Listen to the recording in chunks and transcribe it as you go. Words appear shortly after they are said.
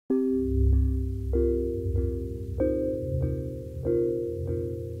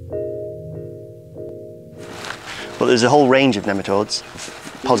there's a whole range of nematodes,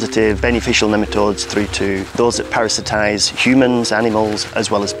 positive, beneficial nematodes through to those that parasitize humans, animals,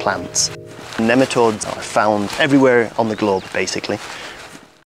 as well as plants. Nematodes are found everywhere on the globe, basically.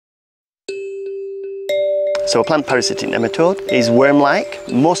 So a plant parasitic nematode is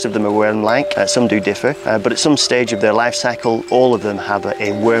worm-like. Most of them are worm-like, some do differ, but at some stage of their life cycle, all of them have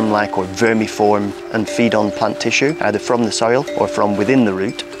a worm-like or vermiform and feed on plant tissue, either from the soil or from within the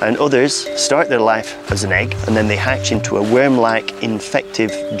root. And others start their life as an egg, and then they hatch into a worm-like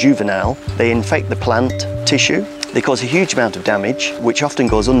infective juvenile. They infect the plant tissue. They cause a huge amount of damage, which often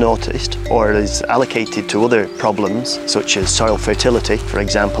goes unnoticed or is allocated to other problems, such as soil fertility. For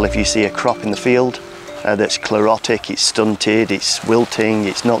example, if you see a crop in the field, that's chlorotic, it's stunted, it's wilting,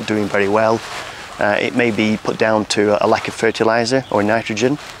 it's not doing very well. It may be put down to a lack of fertilizer or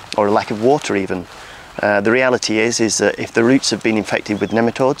nitrogen or a lack of water even. The reality is that if the roots have been infected with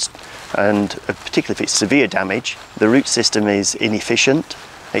nematodes, and particularly if it's severe damage, the root system is inefficient,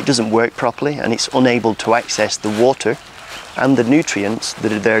 it doesn't work properly, and it's unable to access the water and the nutrients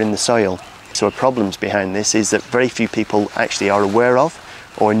that are there in the soil. So the problems behind this is that very few people actually are aware of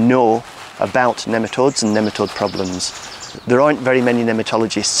or know about nematodes and nematode problems. There aren't very many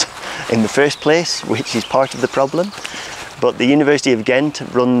nematologists in the first place, which is part of the problem. But the University of Ghent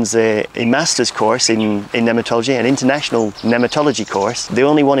runs a master's course in nematology, an international nematology course, the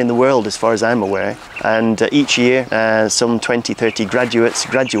only one in the world as far as I'm aware. And each year some 20-30 graduates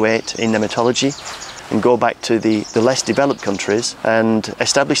graduate in nematology and go back to the less developed countries and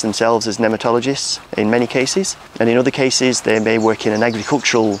establish themselves as nematologists in many cases. And in other cases they may work in an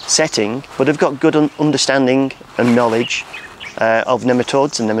agricultural setting, but have got good understanding and knowledge of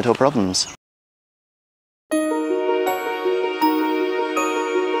nematodes and nematode problems.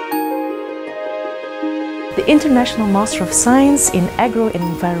 The International Master of Science in Agro and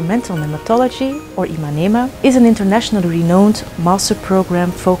Environmental Nematology, or IMaNema, is an internationally renowned master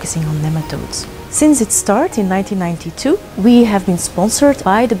program focusing on nematodes. Since its start in 1992, we have been sponsored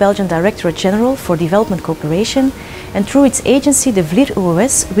by the Belgian Directorate General for Development Cooperation, and through its agency, the VLIR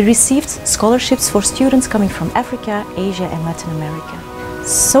OOS, we received scholarships for students coming from Africa, Asia and Latin America.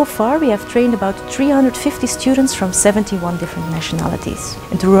 So far, we have trained about 350 students from 71 different nationalities.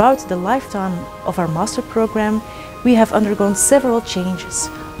 And throughout the lifetime of our master program, we have undergone several changes.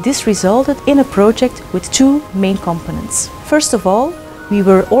 This resulted in a project with two main components. First of all, we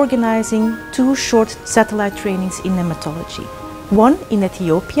were organizing 2 short satellite trainings in nematology. One in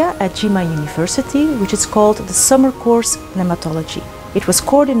Ethiopia at Jimma University, which is called the Summer Course Nematology. It was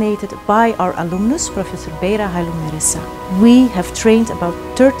coordinated by our alumnus, Professor Beira Hailumerissa. We have trained about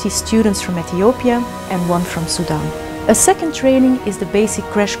 30 students from Ethiopia and 1 from Sudan. A second training is the Basic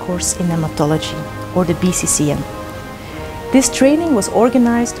Crash Course in Nematology, or the BCCN. This training was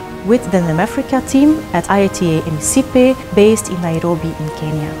organized with the NemAfrica team at IITA Msipe, based in Nairobi in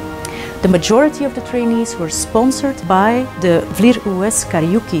Kenya. The majority of the trainees were sponsored by the VLIR OOS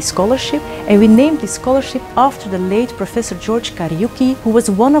Kariuki Scholarship, and we named this scholarship after the late Professor George Kariuki, who was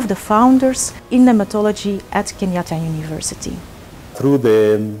one of the founders in nematology at Kenyatta University. Through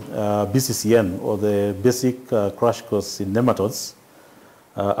the BCCN, or the Basic Crash Course in Nematodes,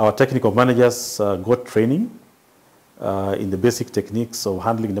 our technical managers got training in the basic techniques of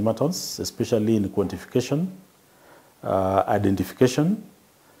handling nematodes, especially in quantification, identification,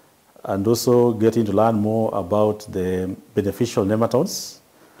 and also getting to learn more about the beneficial nematodes.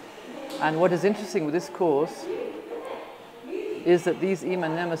 And what is interesting with this course is that these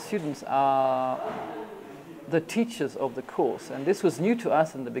IMaNema students are the teachers of the course, and this was new to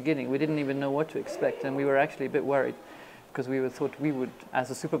us in the beginning. We didn't even know what to expect, and we were actually a bit worried because we thought we would, as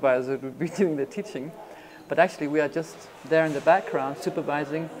a supervisor, would be doing the teaching. But actually we are just there in the background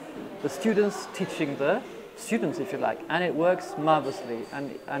supervising the students, teaching the students, if you like, and it works marvelously.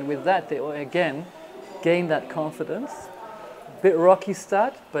 And with that, they again gain that confidence. Bit rocky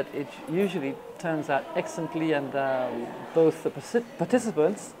start, but it usually turns out excellently, and both the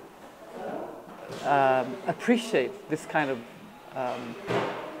participants appreciate this kind of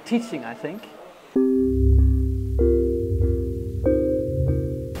teaching, I think.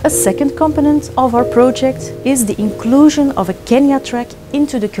 A second component of our project is the inclusion of a Kenya track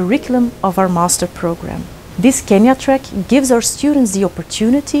into the curriculum of our master program. This Kenya track gives our students the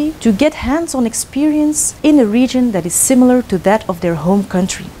opportunity to get hands-on experience in a region that is similar to that of their home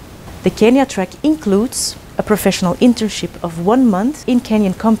country. The Kenya track includes a professional internship of 1 month in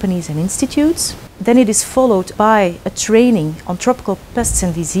Kenyan companies and institutes. Then it is followed by a training on tropical pests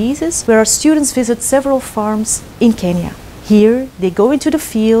and diseases, where our students visit several farms in Kenya. Here they go into the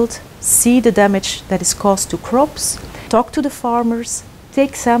field, see the damage that is caused to crops, talk to the farmers,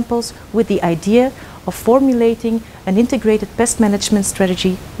 take samples with the idea of formulating an integrated pest management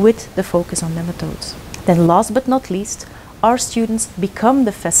strategy with the focus on nematodes. Then last but not least, our students become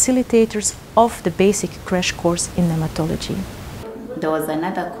the facilitators of the basic crash course in nematology. There was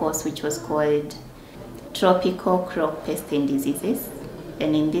another course which was called Tropical Crop Pests and Diseases.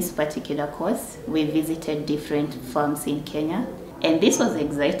 And in this particular course, we visited different farms in Kenya. And this was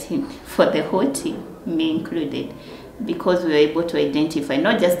exciting for the whole team, me included, because we were able to identify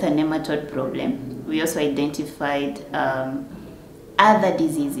not just a nematode problem, we also identified other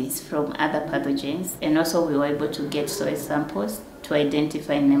diseases from other pathogens, and also we were able to get soil samples to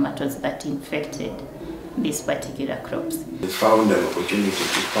identify nematodes that infected these particular crops. We found an opportunity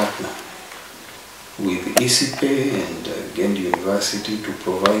to partner with ISIPE and Ghent University to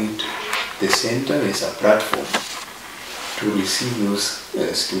provide the center as a platform to receive those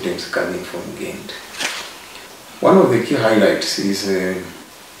students coming from Ghent. One of the key highlights is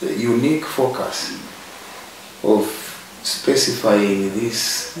the unique focus of specifying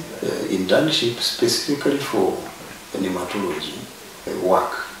this internship specifically for nematology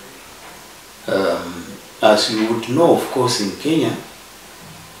work. As you would know, of course, in Kenya,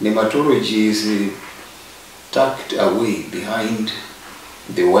 nematology is tucked away behind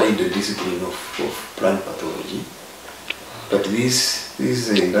the wider discipline of plant pathology. But this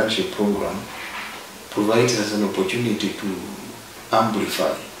internship program provides us an opportunity to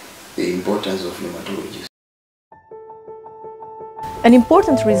amplify the importance of nematology. An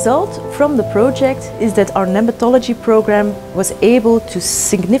important result from the project is that our nematology program was able to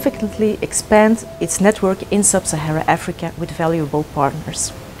significantly expand its network in Sub-Saharan Africa with valuable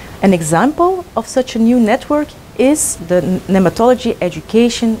partners. An example of such a new network is the Nematology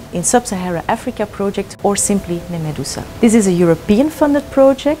Education in Sub-Saharan Africa project, or simply NEMEDUSA. This is a European-funded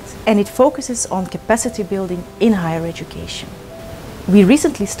project and it focuses on capacity building in higher education. We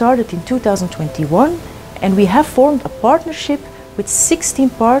recently started in 2021 and we have formed a partnership with 16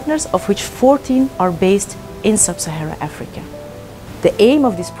 partners, of which 14 are based in Sub-Saharan Africa. The aim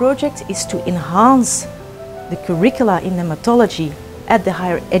of this project is to enhance the curricula in nematology at the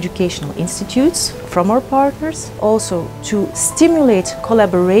higher educational institutes from our partners, also to stimulate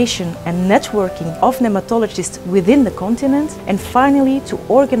collaboration and networking of nematologists within the continent, and finally to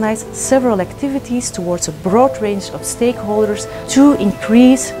organize several activities towards a broad range of stakeholders to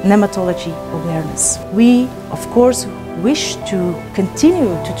increase nematology awareness. We, of course, wish to continue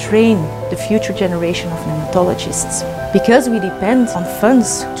to train the future generation of nematologists. Because we depend on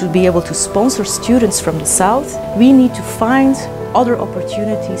funds to be able to sponsor students from the south, we need to find other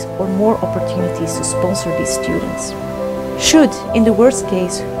opportunities or more opportunities to sponsor these students. Should, in the worst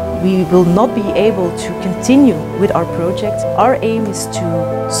case, we will not be able to continue with our project, our aim is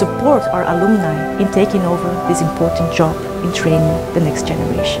to support our alumni in taking over this important job in training the next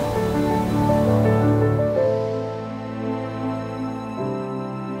generation.